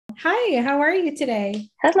Hi, how are you today?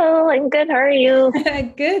 Hello, I'm good. How are you?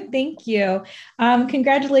 Good, thank you.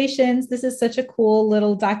 Congratulations. This is such a cool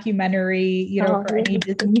little documentary, Oh, for yeah, any thank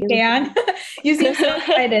Disney you. fan. You seem so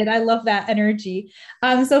excited. I love that energy.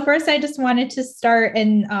 So first I just wanted to start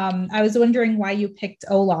and I was wondering why you picked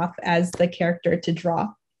Olaf as the character to draw.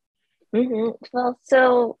 Well,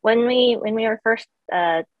 so when we were first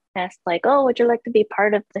asked, like, oh, would you like to be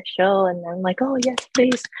part of the show? And I'm like, oh, yes,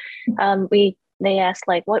 please. We They asked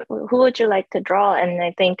like, who would you like to draw? And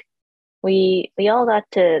I think we all got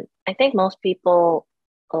to. I think most people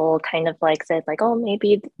all kind of like said like, oh,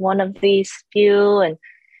 maybe one of these few, and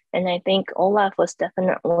I think Olaf was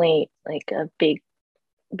definitely like a big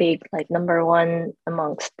like number one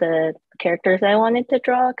amongst the characters I wanted to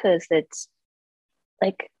draw because it's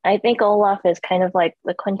like I think Olaf is kind of like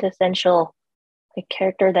the quintessential like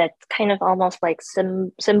character that kind of almost like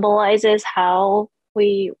symbolizes how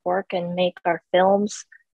we work and make our films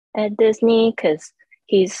at Disney because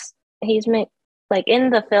he's made like in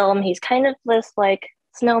the film he's kind of this like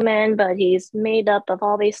snowman, but he's made up of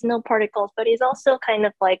all these snow particles, but he's also kind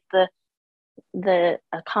of like the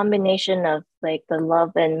a combination of like the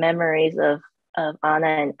love and memories of Anna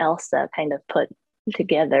and Elsa kind of put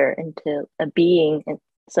together into a being,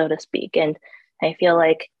 so to speak. And I feel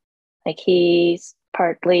like he's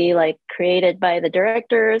partly like created by the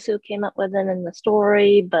directors who came up with him in the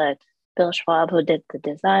story, but Bill Schwab who did the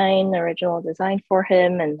design, the original design for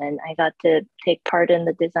him, and then I got to take part in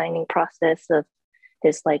the designing process of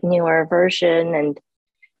his like newer version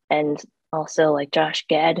and also like Josh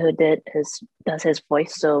Gad who does his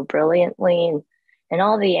voice so brilliantly and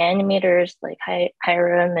all the animators like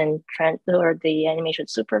Hiram and Trent who are the animation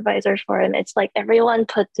supervisors for him. It's like everyone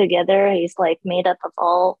put together. He's like made up of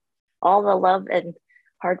all the love and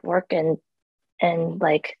hard work and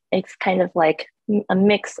like it's kind of like a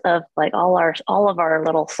mix of like all of our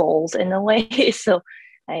little souls in a way. So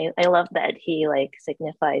I love that he like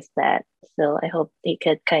signifies that. So I hope he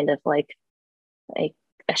could kind of like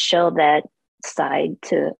show that side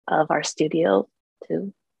to of our studio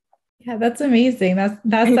too. Yeah, that's amazing. That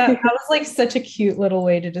was like such a cute little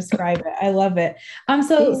way to describe it. I love it.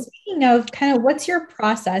 So Yeah. speaking of kind of what's your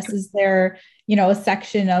process? Is there, a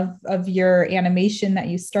section of your animation that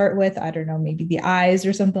you start with? I don't know, maybe the eyes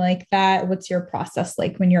or something like that. What's your process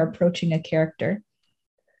like when you're approaching a character?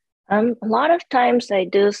 A lot of times I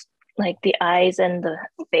do like the eyes and the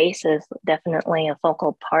face is definitely a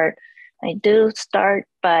focal part. I do start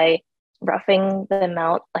by roughing them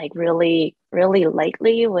out like really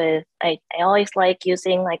lightly with I always like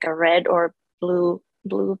using like a red or blue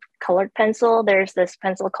colored pencil. There's this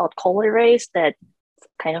pencil called Coal Erase that's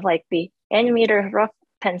kind of like the animator's rough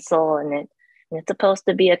pencil and it's supposed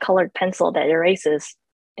to be a colored pencil that erases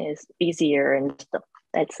is easier and stuff.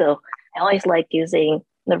 That so I always like using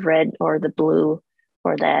the red or the blue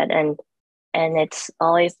for that and it's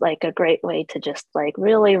always like a great way to just like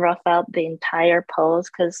really rough out the entire pose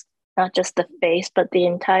because not just the face but the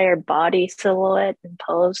entire body silhouette and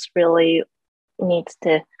pose really needs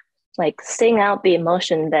to like sing out the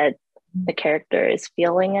emotion that the character is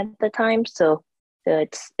feeling at the time. So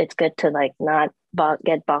it's good to like not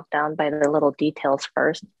get bogged down by the little details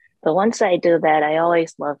first. But once I do that, I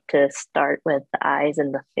always love to start with the eyes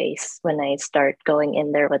and the face when I start going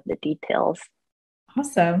in there with the details.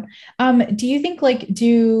 Awesome. Do you think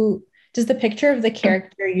does the picture of the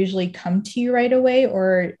character usually come to you right away?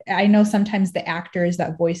 Or I know sometimes the actors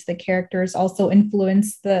that voice the characters also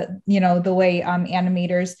influence the way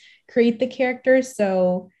animators create the characters.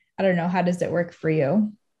 So I don't know, how does it work for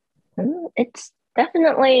you? It's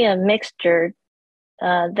definitely a mixture.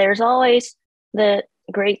 There's always the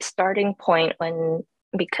great starting point when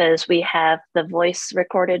because we have the voice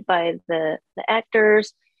recorded by the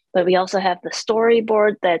actors, but we also have the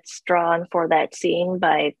storyboard that's drawn for that scene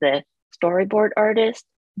by the storyboard artist.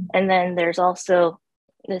 And then there's also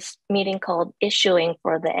this meeting called issuing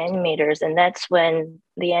for the animators, and that's when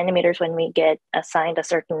the animators, when we get assigned a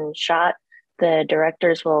certain shot, the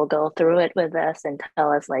directors will go through it with us and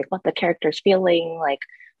tell us like what the character's feeling, like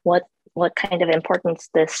what what kind of importance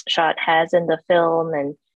this shot has in the film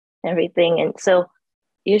and everything. And so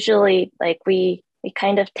usually like we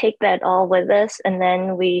kind of take that all with us and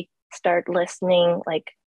then we start listening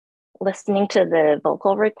to the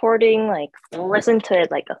vocal recording, like listen to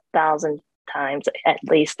it like 1,000 times at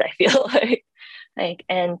least, I feel like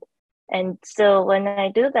and so when I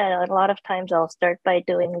do that, a lot of times I'll start by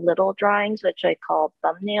doing little drawings, which I call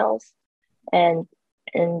thumbnails. And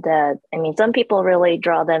I mean, some people really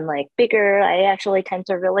draw them like bigger. I actually tend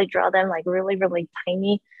to really draw them like really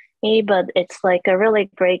tiny, but it's like a really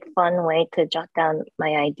great fun way to jot down my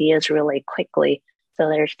ideas really quickly. So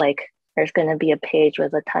there's going to be a page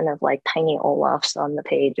with a ton of like tiny Olafs on the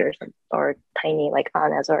page, or tiny like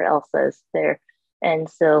Annas or Elsas there. And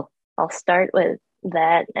so I'll start with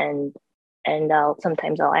that, and I'll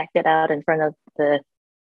act it out in front of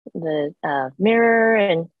the mirror.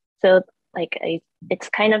 And so like it's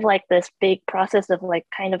kind of like this big process of like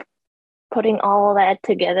kind of putting all that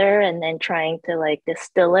together and then trying to like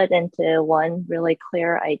distill it into one really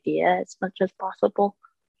clear idea as much as possible.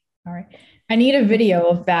 All right. I need a video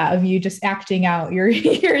of that, of you just acting out your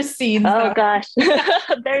your scenes. Oh gosh.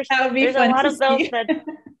 there's That would be there's a fun lot to of those see. that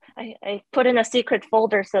I put in a secret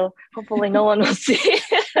folder, so hopefully no one will see.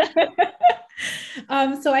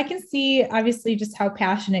 So I can see obviously just how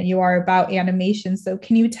passionate you are about animation. So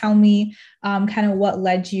can you tell me kind of what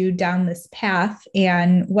led you down this path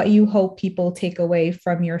and what you hope people take away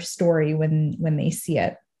from your story when they see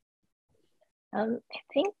it? I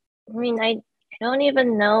don't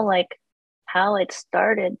even know like how it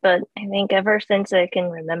started, but I think ever since I can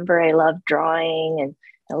remember, I loved drawing, and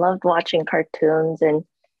I loved watching cartoons, and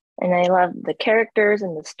I loved the characters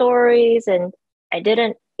and the stories, and I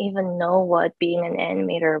didn't even know what being an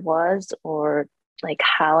animator was, or like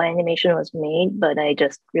how animation was made, but I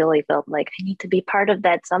just really felt like I need to be part of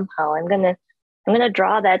that somehow. I'm gonna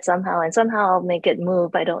draw that somehow, and somehow I'll make it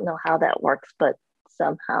move. I don't know how that works, but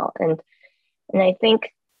somehow. And I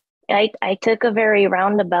think I took a very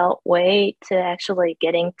roundabout way to actually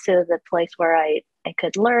getting to the place where I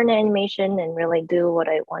could learn animation and really do what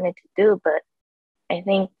I wanted to do. But I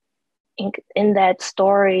think in that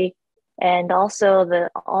story, and also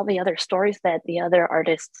all the other stories that the other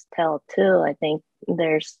artists tell too, I think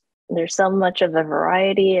there's so much of a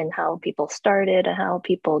variety in how people started and how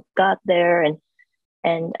people got there. And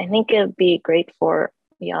I think it would be great for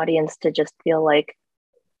the audience to just feel like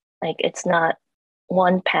it's not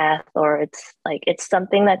one path, or it's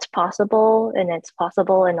something that's possible, and it's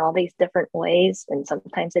possible in all these different ways. And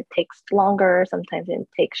sometimes it takes longer, sometimes it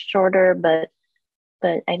takes shorter, but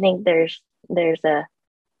I think there's an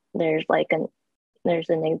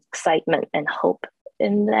excitement and hope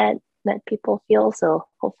in that people feel. So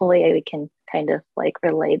hopefully we can kind of like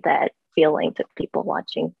relay that feeling to people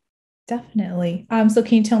watching. Definitely. So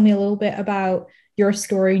can you tell me a little bit about your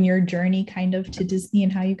story and your journey kind of to Disney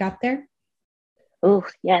and how you got there? Oh,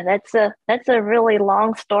 yeah, that's a really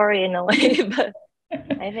long story in a way, but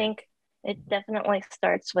I think it definitely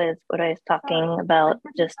starts with what I was talking about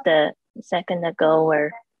just a second ago,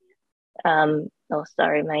 where oh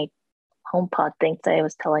sorry, my HomePod thinks I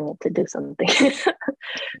was telling it to do something.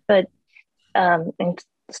 But it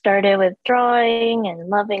started with drawing and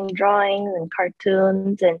loving drawings and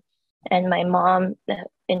cartoons, and my mom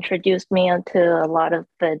introduced me onto a lot of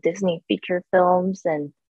the Disney feature films,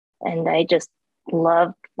 and I just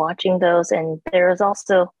loved watching those. And there was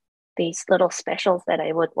also these little specials that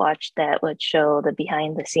I would watch that would show the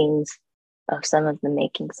behind the scenes of some of the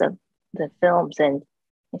makings of the films. And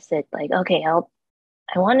I said like, okay,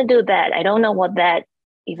 I want to do that. I don't know what that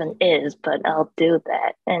even is, but I'll do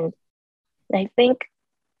that. And I think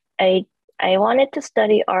I I wanted to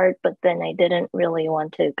study art, but then I didn't really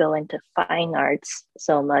want to go into fine arts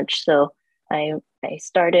so much. So I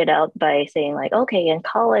started out by saying like, okay, in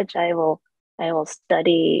college I will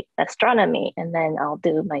study astronomy, and then I'll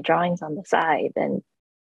do my drawings on the side. And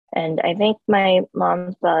I think my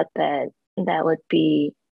mom thought that that would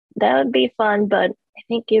be fun, but I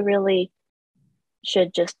think you really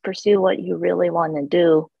should just pursue what you really want to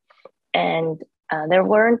do. And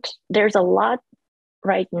there's a lot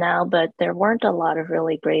right now, but there weren't a lot of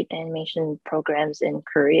really great animation programs in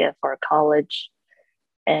Korea for college.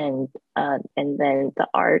 And then the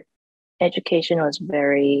art education was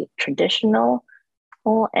very traditional.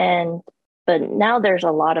 And but now there's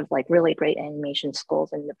a lot of like really great animation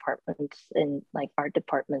schools and departments and like art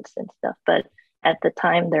departments and stuff. But at the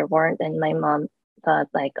time there weren't, and my mom thought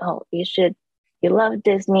like, oh, you love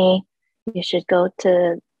Disney, you should go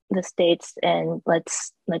to the States, and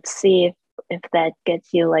let's see if that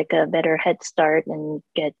gets you like a better head start and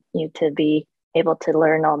get you to be able to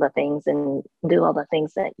learn all the things and do all the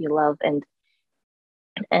things that you love.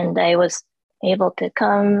 And I was able to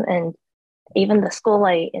come, and even the school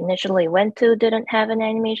I initially went to didn't have an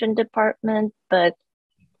animation department, but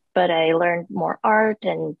I learned more art.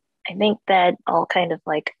 And I think that all kind of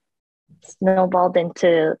like snowballed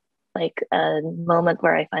into like a moment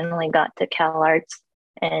where I finally got to Cal Arts,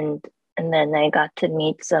 and then I got to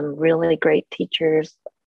meet some really great teachers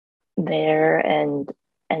there. And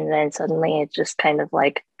then suddenly it just kind of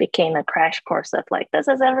like became a crash course of like, this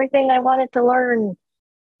is everything I wanted to learn.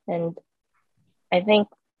 And I think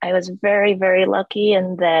I was very, very lucky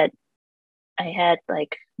in that I had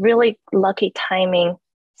like really lucky timing.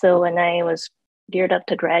 So when I was geared up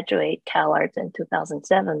to graduate CalArts in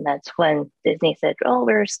 2007, that's when Disney said, "Oh,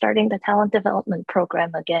 we're starting the talent development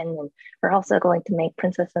program again, and we're also going to make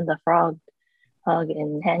Princess and the Frog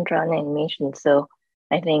in hand-drawn animation." So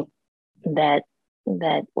I think that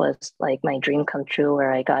that was like my dream come true,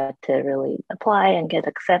 where I got to really apply and get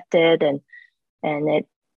accepted, and it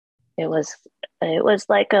was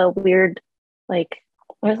like a weird like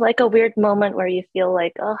it was like a weird moment where you feel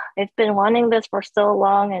like, oh, I've been wanting this for so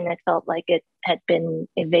long, and it felt like it had been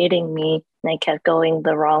evading me, and I kept going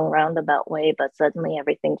the wrong roundabout way, but suddenly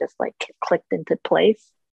everything just like clicked into place.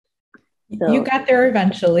 You So got there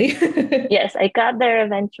eventually. yes, I got there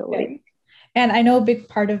eventually. Okay. And I know a big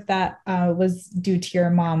part of that was due to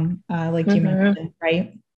your mom, like you Mm-hmm. mentioned,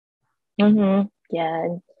 right? Mm-hmm. Yeah,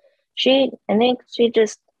 and I think she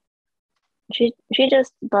just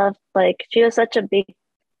loved, like, she was such a big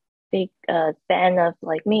fan of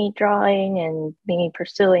like me drawing and me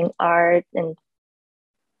pursuing art, and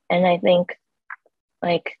I think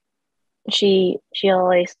like she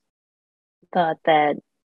always thought that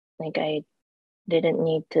like I didn't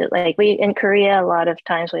need to, like, we in Korea a lot of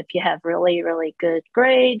times if you have really good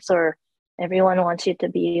grades, or everyone wants you to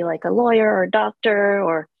be like a lawyer or doctor,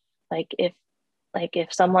 or like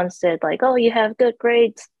if someone said like, oh, you have good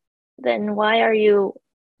grades, then why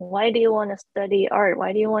do you want to study art?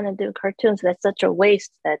 Why do you want to do cartoons? That's such a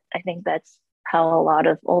waste. That I think that's how a lot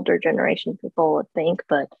of older generation people would think.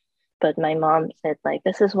 But my mom said like,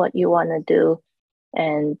 this is what you want to do,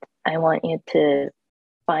 and I want you to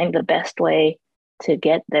find the best way to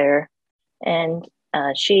get there. And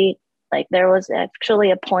she like, there was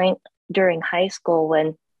actually a point during high school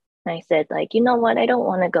when I said like, you know what, I don't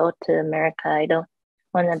want to go to America. I don't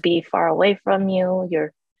want to be far away from you.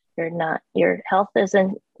 You're not, your health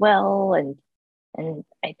isn't well, and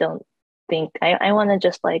I don't think I want to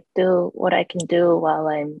just like do what I can do while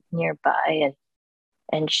I'm nearby.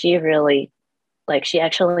 And she really, like, she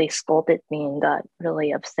actually scolded me and got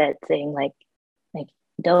really upset, saying like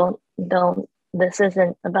don't, this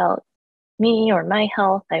isn't about me or my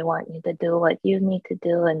health. I want you to do what you need to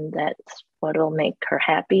do, and that's what will make her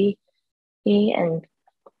happy. And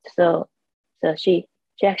so she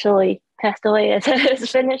actually passed away as I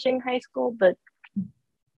was finishing high school, but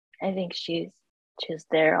I think she's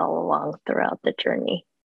there all along throughout the journey.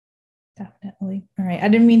 Definitely. All right. I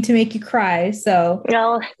didn't mean to make you cry. So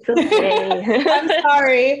No, it's okay. I'm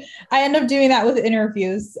sorry. I end up doing that with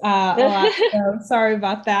interviews a lot. So sorry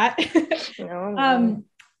about that. No.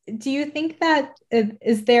 Do you think that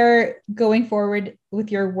is there going forward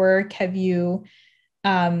with your work? Have you,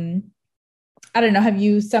 I don't know, have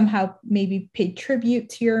you somehow maybe paid tribute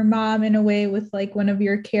to your mom in a way with like one of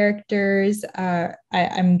your characters?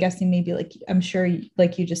 I'm guessing maybe like, I'm sure,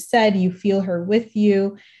 like you just said, you feel her with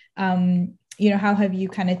you. How have you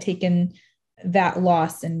kind of taken that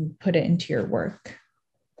loss and put it into your work?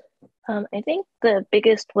 I think the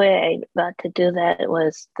biggest way I got to do that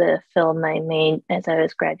was the film I made as I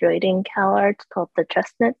was graduating CalArts called The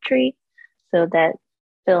Chestnut Tree. So that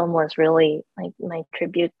film was really like my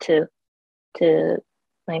tribute to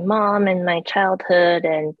my mom and my childhood,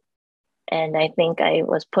 and I think I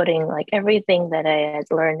was putting like everything that I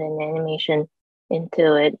had learned in animation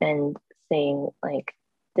into it, and saying like,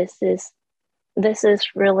 this is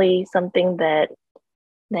really something that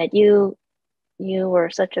you were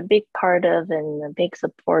such a big part of and a big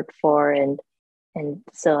support for, and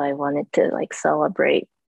so I wanted to like celebrate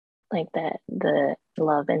like that, the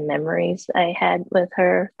love and memories I had with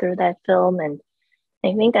her through that film. And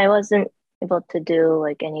I think I wasn't able to do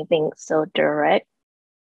like anything so direct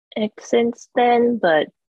since then, but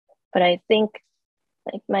I think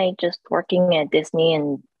like my just working at Disney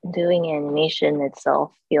and doing animation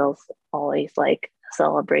itself feels always like a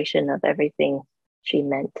celebration of everything she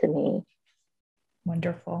meant to me.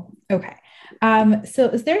 Wonderful. Okay. So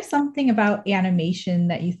is there something about animation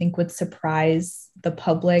that you think would surprise the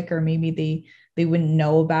public, or maybe they wouldn't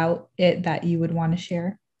know about it, that you would want to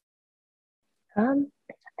share? I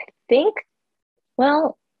think,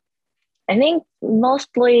 well, I think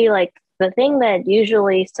mostly like the thing that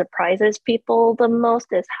usually surprises people the most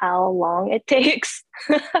is how long it takes.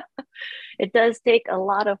 It does take a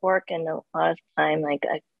lot of work and a lot of time. Like,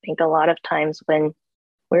 I think a lot of times when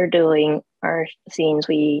we're doing our scenes,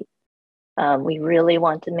 we really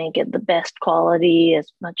want to make it the best quality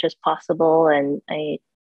as much as possible. And I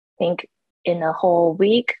think in a whole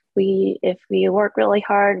week, if we work really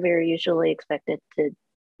hard, we're usually expected to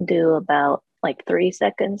do about like 3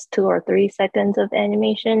 seconds, 2 or 3 seconds of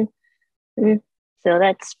animation. Mm. So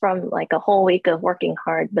that's from like a whole week of working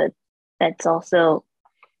hard, but that's also,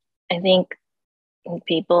 I think,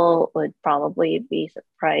 people would probably be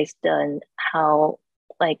surprised on how,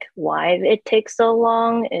 like, why it takes so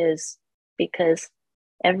long is because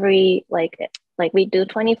every like we do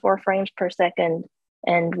 24 frames per second,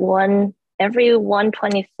 and every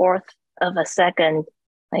 1/24th of a second,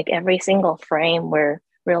 like every single frame, we're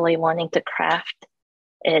really wanting to craft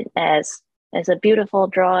it as a beautiful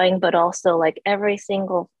drawing, but also like every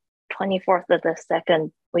single 24th of the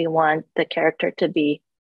second, we want the character to be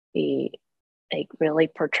like really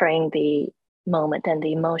portraying the moment and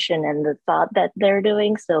the emotion and the thought that they're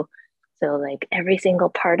doing. So like every single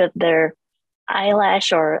part of their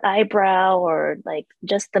eyelash or eyebrow, or like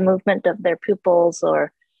just the movement of their pupils,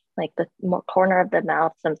 or like the corner of the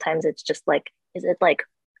mouth. Sometimes it's just like, is it like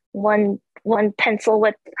one pencil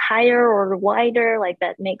width higher or wider? Like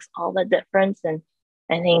that makes all the difference. And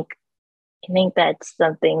I think that's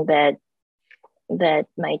something that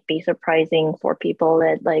might be surprising for people,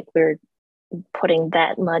 that like we're putting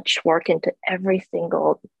that much work into every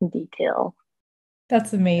single detail.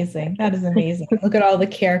 That's amazing. That is amazing. Look at all the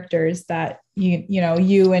characters that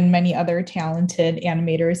you and many other talented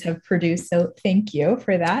animators have produced. So thank you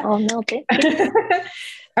for that. Oh no, thank you.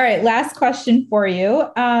 All right, last question for you.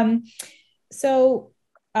 Sorry.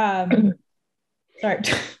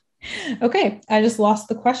 Okay, I just lost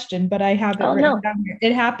the question, but I have it written down here.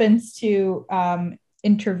 It happens to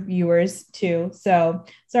interviewers too. So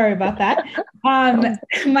sorry about that.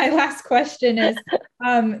 My last question is,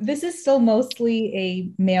 this is still mostly a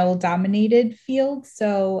male dominated field.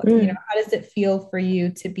 So, how does it feel for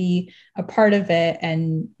you to be a part of it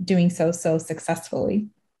and doing so successfully?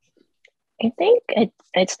 I think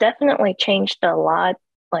it's definitely changed a lot,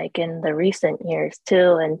 like in the recent years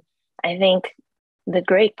too. And I think the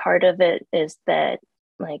great part of it is that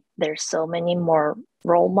like there's so many more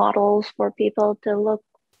role models for people to look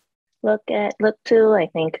to. I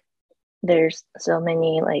think there's so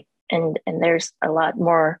many like and there's a lot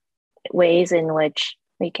more ways in which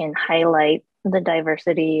we can highlight the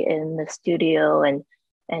diversity in the studio, and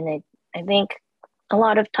I think a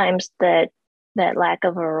lot of times that lack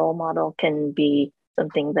of a role model can be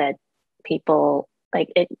something that people like.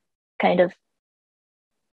 It kind of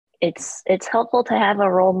it's helpful to have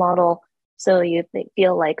a role model, so you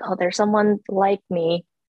feel like, oh, there's someone like me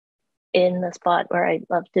in the spot where I'd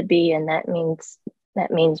love to be, and that means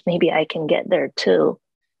maybe I can get there too.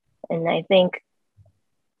 And I think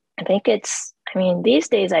it's, I mean, these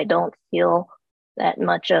days I don't feel that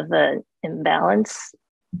much of an imbalance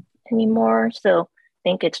anymore. So I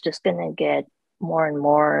think it's just going to get more and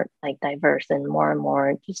more like diverse, and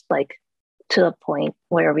more just like to a point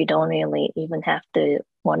where we don't really even have to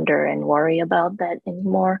wonder and worry about that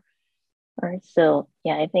anymore. Or so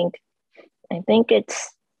yeah, I think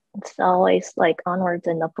it's always like onwards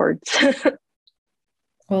and upwards.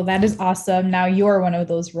 Well, that is awesome. Now you're one of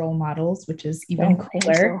those role models, which is even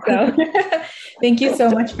cooler. So thank you so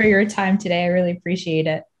much for your time today. I really appreciate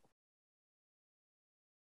it.